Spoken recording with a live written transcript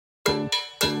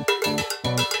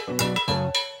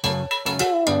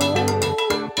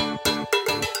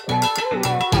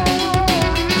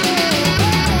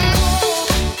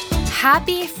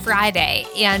Happy Friday,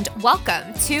 and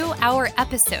welcome to our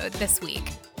episode this week,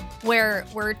 where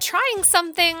we're trying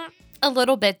something a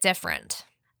little bit different.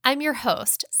 I'm your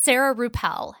host, Sarah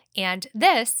Ruppel, and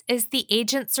this is the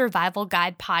Agent Survival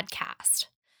Guide podcast.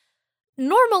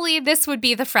 Normally, this would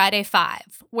be the Friday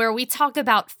Five, where we talk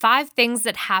about 5 things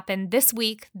that happened this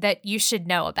week that you should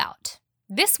know about.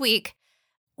 This week,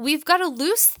 we've got a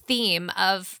loose theme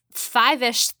of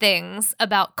 5-ish things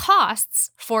about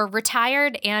costs for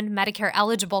retired and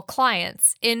Medicare-eligible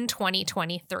clients in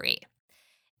 2023.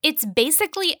 It's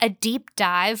basically a deep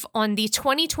dive on the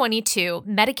 2022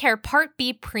 Medicare Part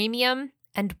B premium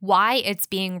and why it's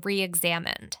being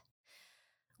re-examined.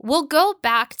 We'll go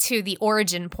back to the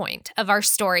origin point of our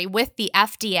story with the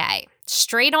FDA,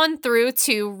 straight on through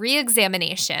to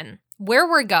re-examination, where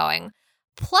we're going,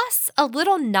 plus a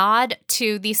little nod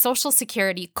to the Social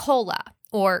Security COLA,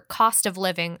 or cost of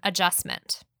living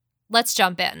adjustment. Let's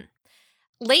jump in.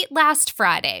 Late last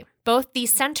Friday, both the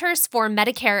Centers for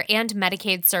Medicare and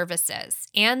Medicaid Services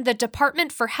and the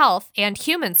Department for Health and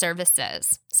Human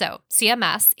Services, so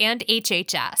CMS and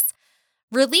HHS,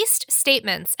 released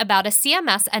statements about a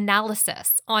CMS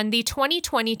analysis on the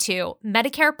 2022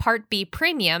 Medicare Part B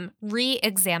premium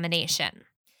re-examination.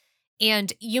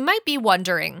 And you might be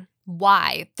wondering,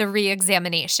 why the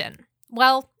re-examination?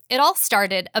 Well, it all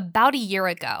started about a year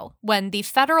ago when the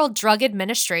Federal Drug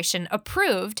Administration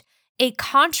approved a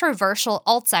controversial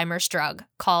Alzheimer's drug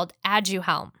called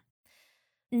Aduhelm.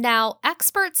 Now,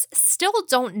 experts still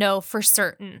don't know for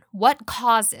certain what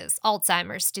causes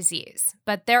Alzheimer's disease,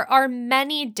 but there are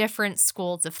many different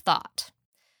schools of thought.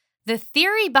 The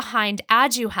theory behind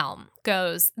Aduhelm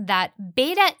goes that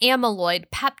beta amyloid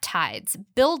peptides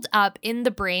build up in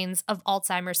the brains of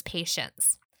Alzheimer's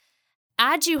patients.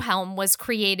 Aduhelm was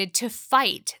created to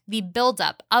fight the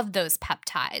buildup of those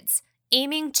peptides,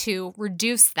 aiming to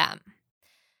reduce them.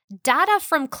 Data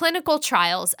from clinical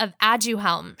trials of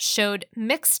Aduhelm showed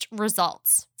mixed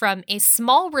results, from a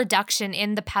small reduction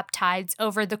in the peptides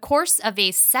over the course of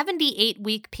a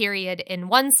 78-week period in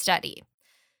one study,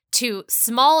 to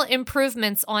small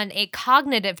improvements on a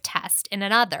cognitive test in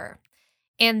another.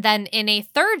 And then in a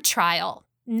third trial,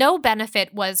 no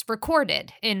benefit was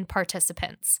recorded in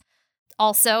participants.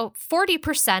 Also,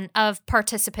 40% of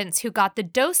participants who got the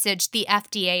dosage the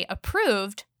FDA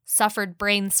approved suffered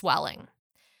brain swelling.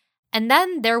 And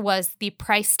then there was the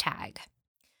price tag.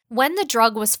 When the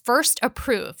drug was first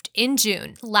approved in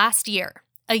June last year,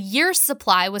 a year's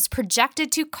supply was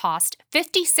projected to cost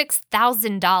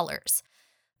 $56,000,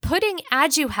 putting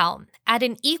Aduhelm at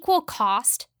an equal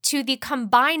cost to the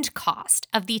combined cost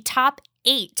of the top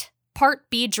 8 Part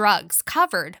B drugs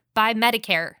covered by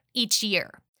Medicare each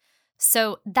year.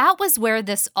 So that was where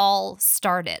this all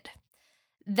started.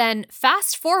 Then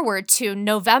fast forward to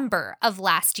November of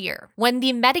last year, when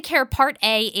the Medicare Part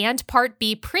A and Part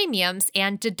B premiums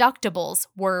and deductibles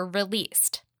were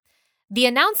released. The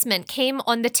announcement came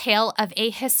on the tail of a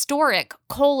historic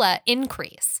COLA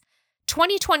increase.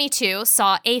 2022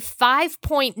 saw a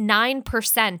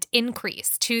 5.9%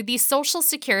 increase to the Social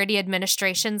Security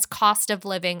Administration's cost of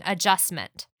living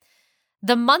adjustment.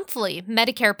 The monthly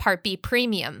Medicare Part B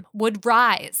premium would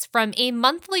rise from a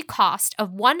monthly cost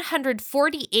of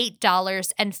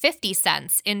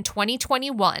 $148.50 in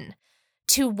 2021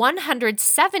 to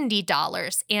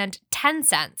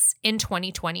 $170.10 in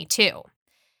 2022.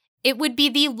 It would be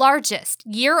the largest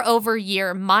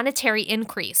year-over-year monetary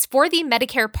increase for the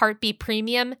Medicare Part B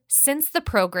premium since the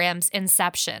program's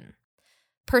inception.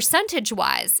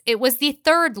 Percentage-wise, it was the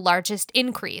third largest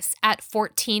increase at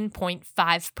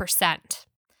 14.5%.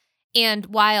 And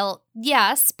while,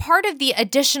 yes, part of the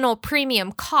additional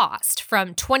premium cost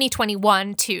from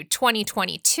 2021 to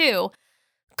 2022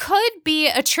 could be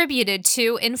attributed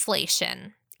to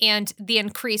inflation, and the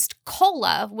increased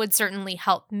COLA would certainly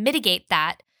help mitigate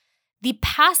that, the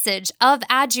passage of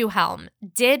Aduhelm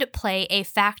did play a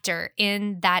factor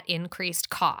in that increased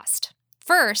cost.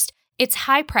 First, its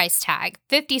high price tag,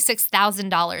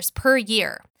 $56,000 per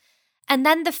year, and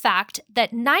then the fact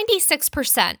that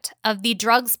 96% of the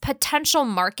drug's potential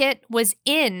market was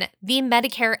in the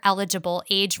Medicare-eligible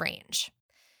age range.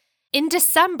 In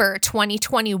December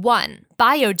 2021,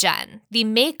 Biogen, the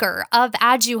maker of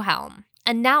Aduhelm,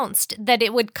 announced that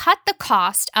it would cut the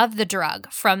cost of the drug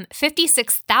from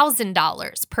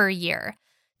 $56,000 per year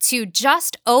to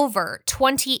just over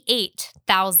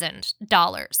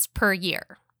 $28,000 per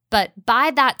year. But by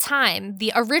that time,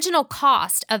 the original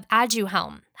cost of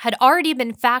Aduhelm had already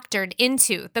been factored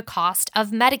into the cost of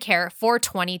Medicare for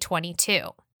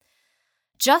 2022.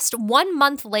 Just 1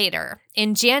 month later,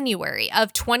 in January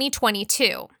of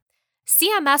 2022,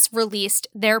 CMS released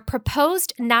their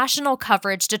proposed National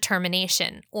Coverage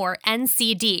Determination, or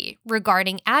NCD,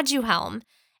 regarding Aduhelm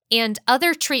and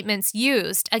other treatments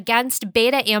used against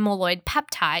beta-amyloid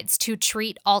peptides to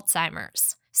treat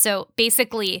Alzheimer's. So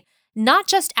basically, not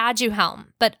just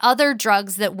Aduhelm, but other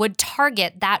drugs that would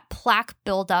target that plaque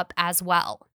buildup as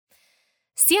well.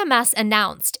 CMS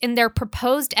announced in their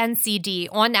proposed NCD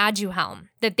on Aduhelm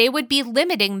that they would be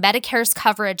limiting Medicare's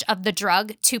coverage of the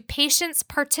drug to patients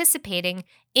participating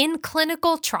in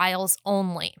clinical trials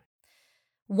only.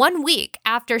 1 week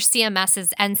after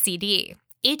CMS's NCD,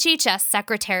 HHS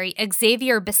Secretary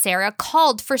Xavier Becerra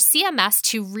called for CMS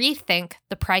to rethink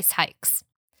the price hikes.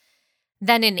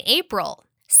 Then in April,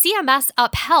 CMS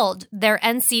upheld their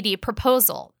NCD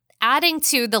proposal, adding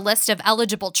to the list of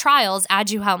eligible trials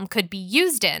Aduhelm could be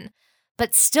used in,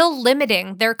 but still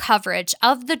limiting their coverage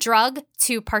of the drug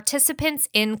to participants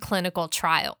in clinical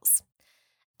trials.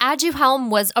 Aduhelm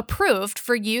was approved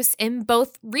for use in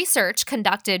both research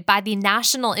conducted by the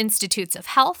National Institutes of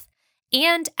Health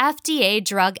and FDA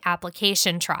drug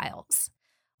application trials.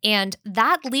 And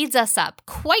that leads us up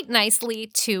quite nicely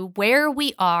to where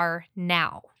we are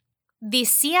now. The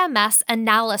CMS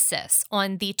analysis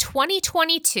on the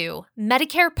 2022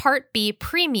 Medicare Part B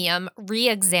premium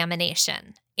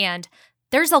reexamination, and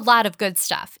there's a lot of good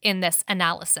stuff in this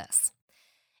analysis.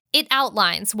 It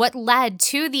outlines what led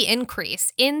to the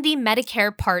increase in the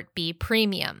Medicare Part B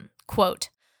premium. Quote,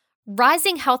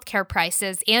 rising healthcare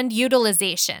prices and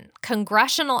utilization,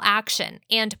 congressional action,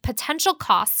 and potential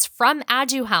costs from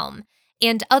Aduhelm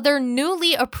and other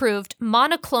newly approved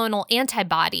monoclonal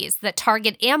antibodies that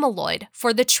target amyloid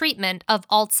for the treatment of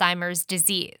Alzheimer's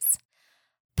disease.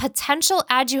 Potential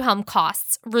Aduhelm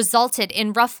costs resulted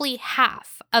in roughly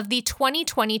half of the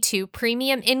 2022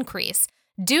 premium increase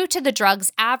due to the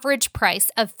drug's average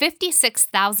price of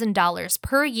 $56,000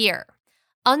 per year,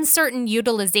 uncertain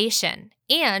utilization,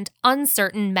 and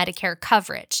uncertain Medicare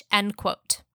coverage, end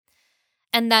quote.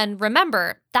 And then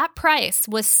remember, that price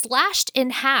was slashed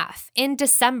in half in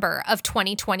December of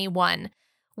 2021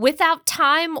 without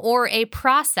time or a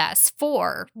process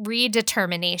for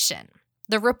redetermination.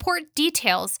 The report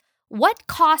details what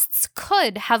costs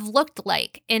could have looked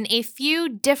like in a few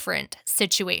different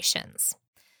situations.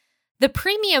 The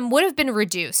premium would have been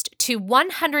reduced to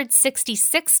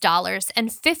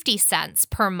 $166.50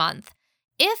 per month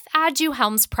if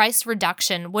Aduhelm's price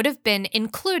reduction would have been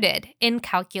included in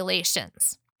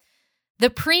calculations.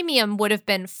 The premium would have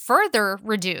been further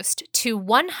reduced to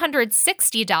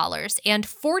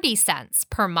 $160.40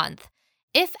 per month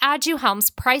if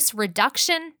Aduhelm's price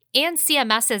reduction and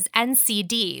CMS's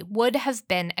NCD would have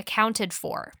been accounted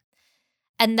for.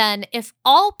 And then if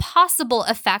all possible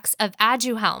effects of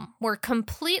Aduhelm were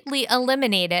completely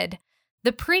eliminated,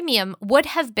 the premium would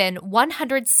have been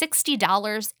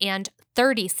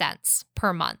 $160.30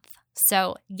 per month.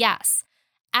 So yes,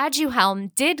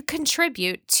 Aduhelm did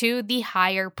contribute to the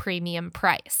higher premium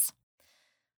price.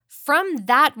 From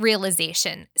that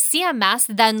realization, CMS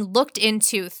then looked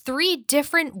into 3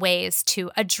 different ways to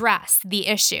address the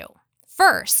issue.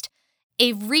 First,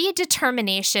 a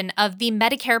redetermination of the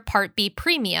Medicare Part B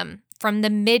premium from the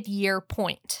mid-year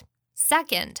point.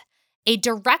 Second, a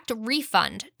direct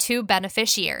refund to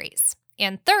beneficiaries.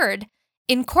 And third,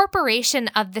 incorporation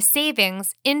of the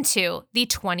savings into the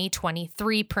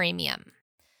 2023 premium.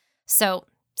 So,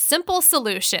 simple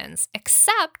solutions,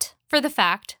 except for the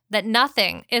fact that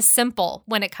nothing is simple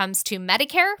when it comes to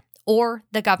Medicare or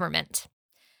the government.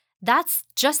 That's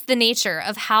just the nature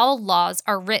of how laws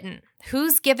are written,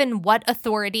 who's given what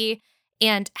authority,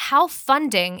 and how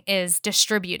funding is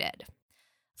distributed.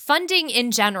 Funding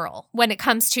in general, when it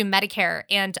comes to Medicare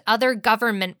and other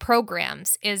government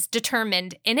programs, is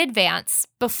determined in advance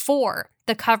before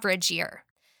the coverage year.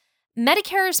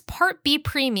 Medicara's Part B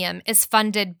premium is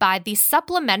funded by the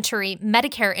Supplementary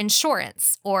Medicare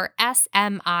Insurance, or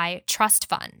SMI, Trust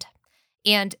Fund.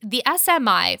 And the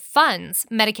SMI funds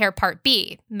Medicare Part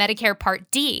B, Medicare Part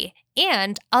D,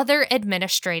 and other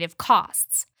administrative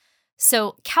costs.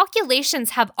 So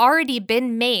calculations have already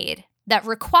been made that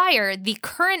require the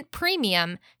current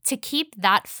premium to keep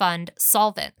that fund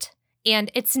solvent.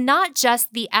 And it's not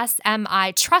just the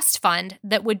SMI Trust Fund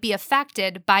that would be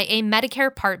affected by a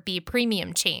Medicare Part B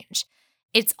premium change.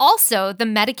 It's also the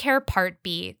Medicare Part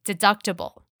B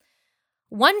deductible.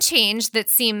 One change that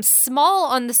seems small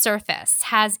on the surface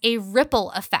has a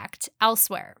ripple effect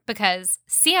elsewhere because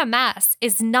CMS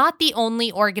is not the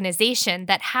only organization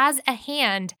that has a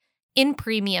hand in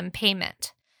premium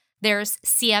payment. There's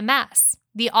CMS,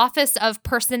 the Office of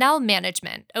Personnel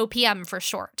Management, OPM for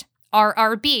short,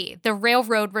 RRB, the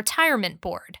Railroad Retirement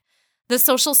Board, the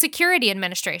Social Security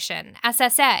Administration,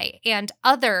 SSA, and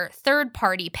other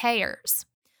third-party payers.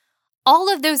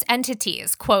 All of those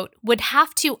entities, quote, would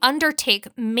have to undertake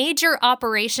major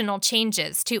operational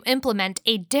changes to implement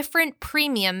a different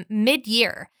premium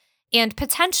mid-year and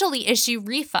potentially issue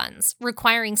refunds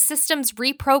requiring systems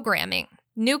reprogramming,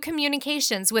 new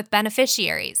communications with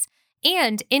beneficiaries,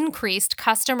 and increased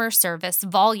customer service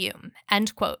volume,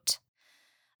 end quote.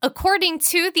 According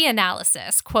to the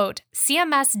analysis, quote,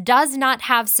 CMS does not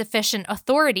have sufficient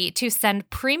authority to send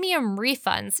premium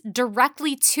refunds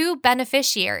directly to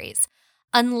beneficiaries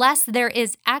unless there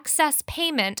is excess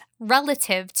payment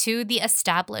relative to the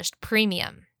established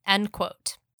premium, end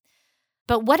quote.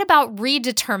 But what about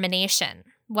redetermination?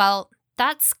 Well,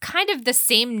 that's kind of the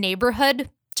same neighborhood,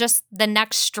 just the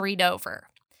next street over.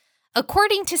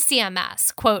 According to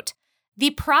CMS, quote,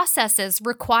 the processes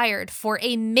required for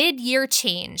a mid-year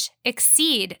change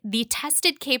exceed the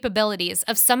tested capabilities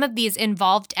of some of these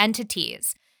involved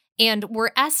entities and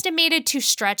were estimated to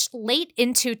stretch late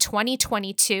into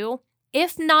 2022,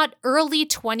 if not early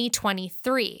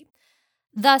 2023,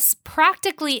 thus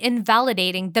practically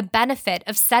invalidating the benefit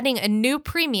of setting a new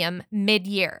premium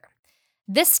mid-year.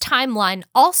 This timeline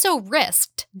also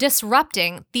risked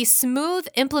disrupting the smooth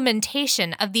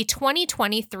implementation of the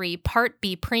 2023 Part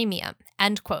B premium,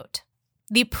 end quote.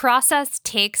 The process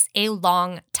takes a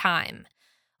long time,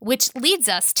 which leads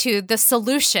us to the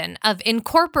solution of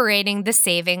incorporating the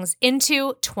savings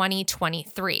into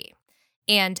 2023.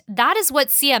 And that is what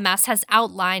CMS has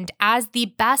outlined as the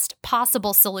best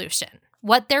possible solution,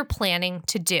 what they're planning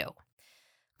to do.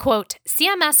 Quote,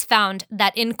 CMS found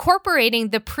that incorporating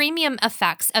the premium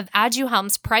effects of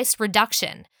Aduhelm's price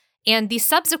reduction and the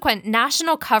subsequent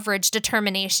national coverage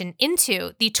determination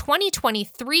into the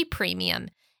 2023 premium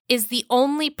is the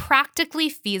only practically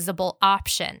feasible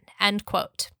option, end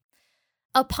quote.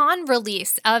 Upon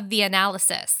release of the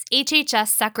analysis, HHS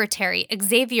Secretary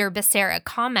Xavier Becerra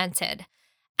commented,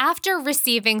 after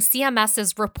receiving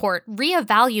CMS's report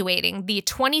reevaluating the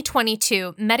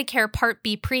 2022 Medicare Part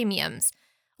B premiums,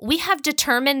 we have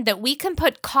determined that we can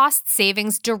put cost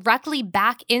savings directly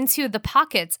back into the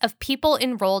pockets of people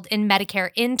enrolled in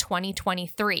Medicare in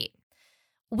 2023.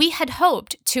 We had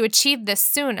hoped to achieve this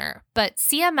sooner, but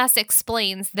CMS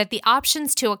explains that the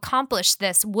options to accomplish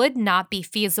this would not be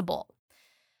feasible.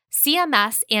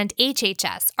 CMS and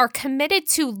HHS are committed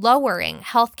to lowering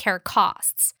healthcare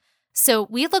costs, so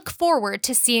we look forward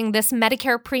to seeing this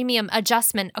Medicare premium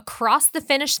adjustment across the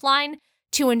finish line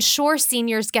to ensure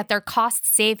seniors get their cost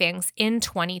savings in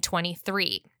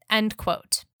 2023, end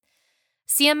quote.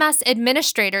 CMS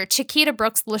Administrator Chiquita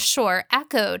Brooks LaSure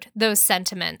echoed those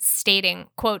sentiments, stating,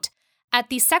 quote, at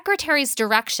the Secretary's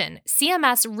direction,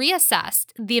 CMS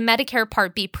reassessed the Medicare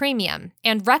Part B premium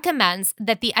and recommends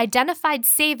that the identified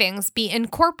savings be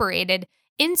incorporated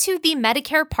into the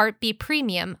Medicare Part B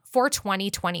premium for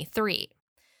 2023.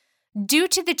 Due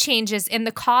to the changes in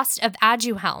the cost of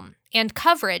Aduhelm and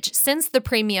coverage since the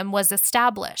premium was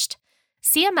established,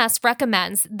 CMS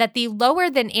recommends that the lower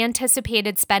than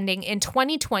anticipated spending in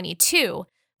 2022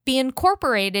 be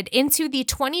incorporated into the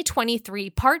 2023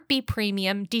 Part B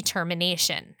premium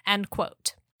determination, end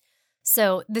quote.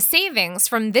 So the savings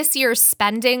from this year's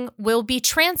spending will be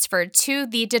transferred to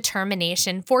the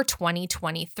determination for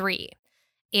 2023.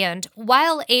 And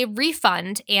while a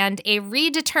refund and a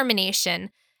redetermination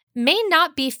may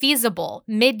not be feasible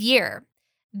mid-year,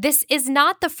 this is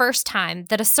not the first time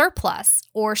that a surplus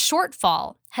or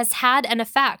shortfall has had an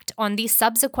effect on the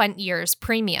subsequent year's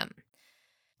premium.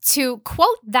 To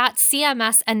quote that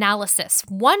CMS analysis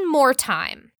one more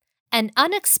time, an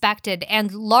unexpected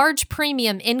and large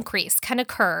premium increase can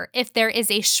occur if there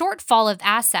is a shortfall of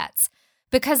assets,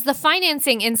 because the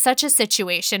financing in such a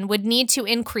situation would need to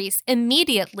increase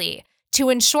immediately to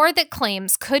ensure that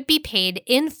claims could be paid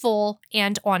in full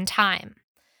and on time.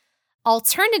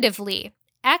 Alternatively,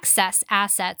 excess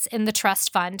assets in the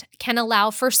trust fund can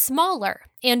allow for smaller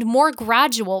and more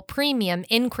gradual premium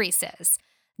increases,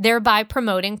 thereby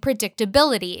promoting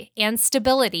predictability and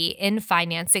stability in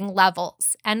financing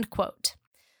levels, end quote.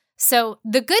 So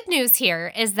the good news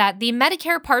here is that the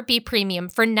Medicare Part B premium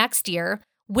for next year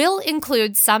will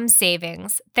include some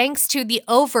savings thanks to the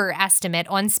overestimate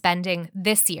on spending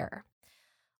this year.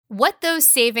 What those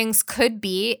savings could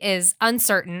be is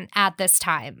uncertain at this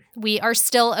time. We are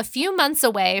still a few months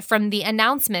away from the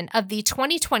announcement of the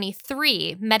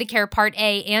 2023 Medicare Part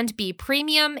A and B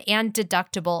premium and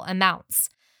deductible amounts.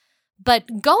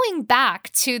 But going back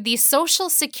to the Social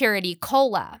Security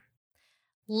COLA,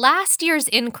 last year's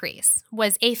increase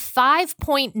was a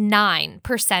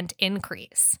 5.9%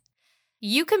 increase.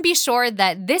 you can be sure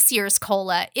that this year's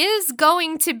COLA is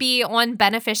going to be on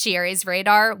beneficiaries'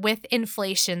 radar with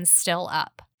inflation still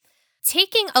up.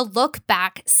 Taking a look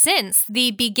back since the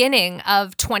beginning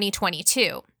of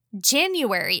 2022,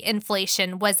 January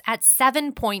inflation was at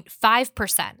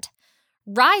 7.5%,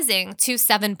 rising to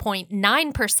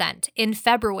 7.9% in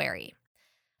February.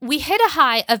 We hit a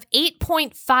high of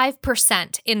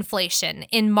 8.5% inflation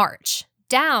in March,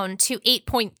 down to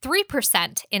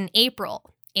 8.3% in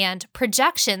April, and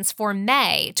projections for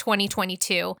May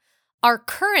 2022 are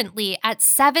currently at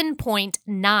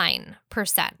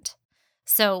 7.9%.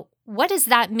 So, what does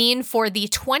that mean for the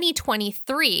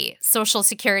 2023 Social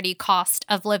Security Cost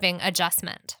of Living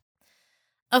Adjustment?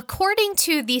 According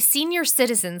to the Senior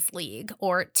Citizens League,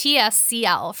 or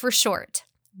TSCL for short,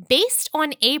 based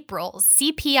on April's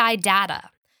CPI data,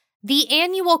 the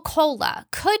annual COLA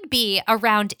could be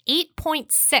around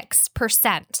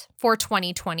 8.6% for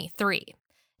 2023.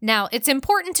 Now, it's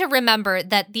important to remember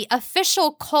that the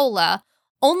official COLA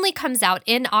only comes out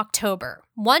in October,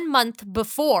 1 month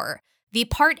before the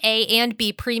Part A and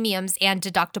B premiums and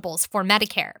deductibles for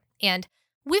Medicare. And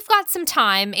we've got some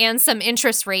time and some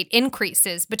interest rate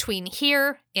increases between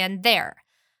here and there.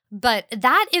 But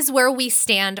that is where we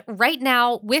stand right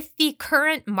now with the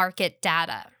current market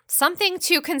data. Something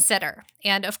to consider.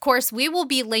 And of course, we will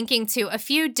be linking to a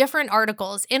few different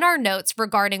articles in our notes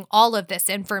regarding all of this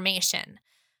information.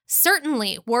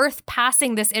 Certainly worth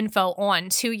passing this info on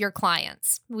to your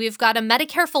clients. We've got a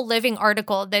Medicare for Living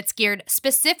article that's geared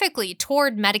specifically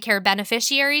toward Medicare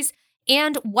beneficiaries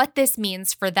and what this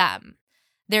means for them.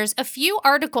 There's a few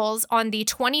articles on the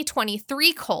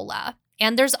 2023 COLA,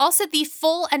 and there's also the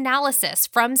full analysis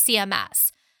from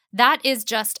CMS. That is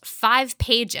just 5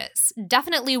 pages.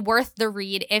 Definitely worth the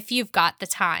read if you've got the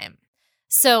time.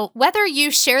 So whether you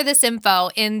share this info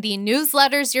in the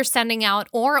newsletters you're sending out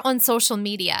or on social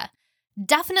media,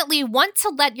 definitely want to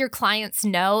let your clients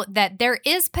know that there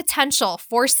is potential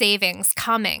for savings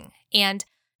coming, and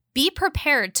be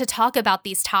prepared to talk about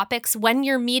these topics when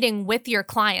you're meeting with your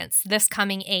clients this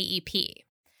coming AEP.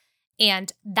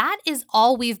 And that is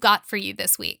all we've got for you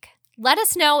this week. Let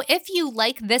us know if you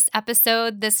like this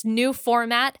episode, this new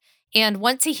format, and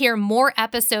want to hear more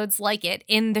episodes like it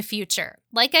in the future.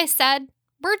 Like I said,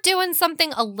 we're doing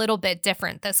something a little bit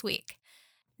different this week.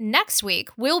 Next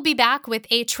week, we'll be back with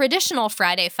a traditional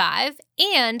Friday 5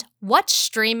 and what's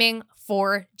streaming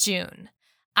for June.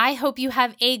 I hope you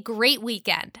have a great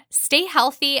weekend. Stay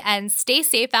healthy and stay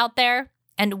safe out there,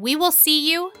 and we will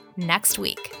see you next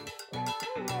week.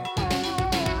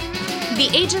 The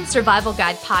Agent Survival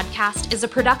Guide podcast is a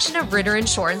production of Ritter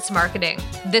Insurance Marketing.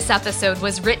 This episode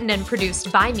was written and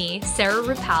produced by me, Sarah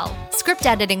Ruppel. Script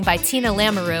editing by Tina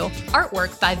Lamoureux.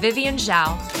 Artwork by Vivian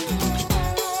Zhao.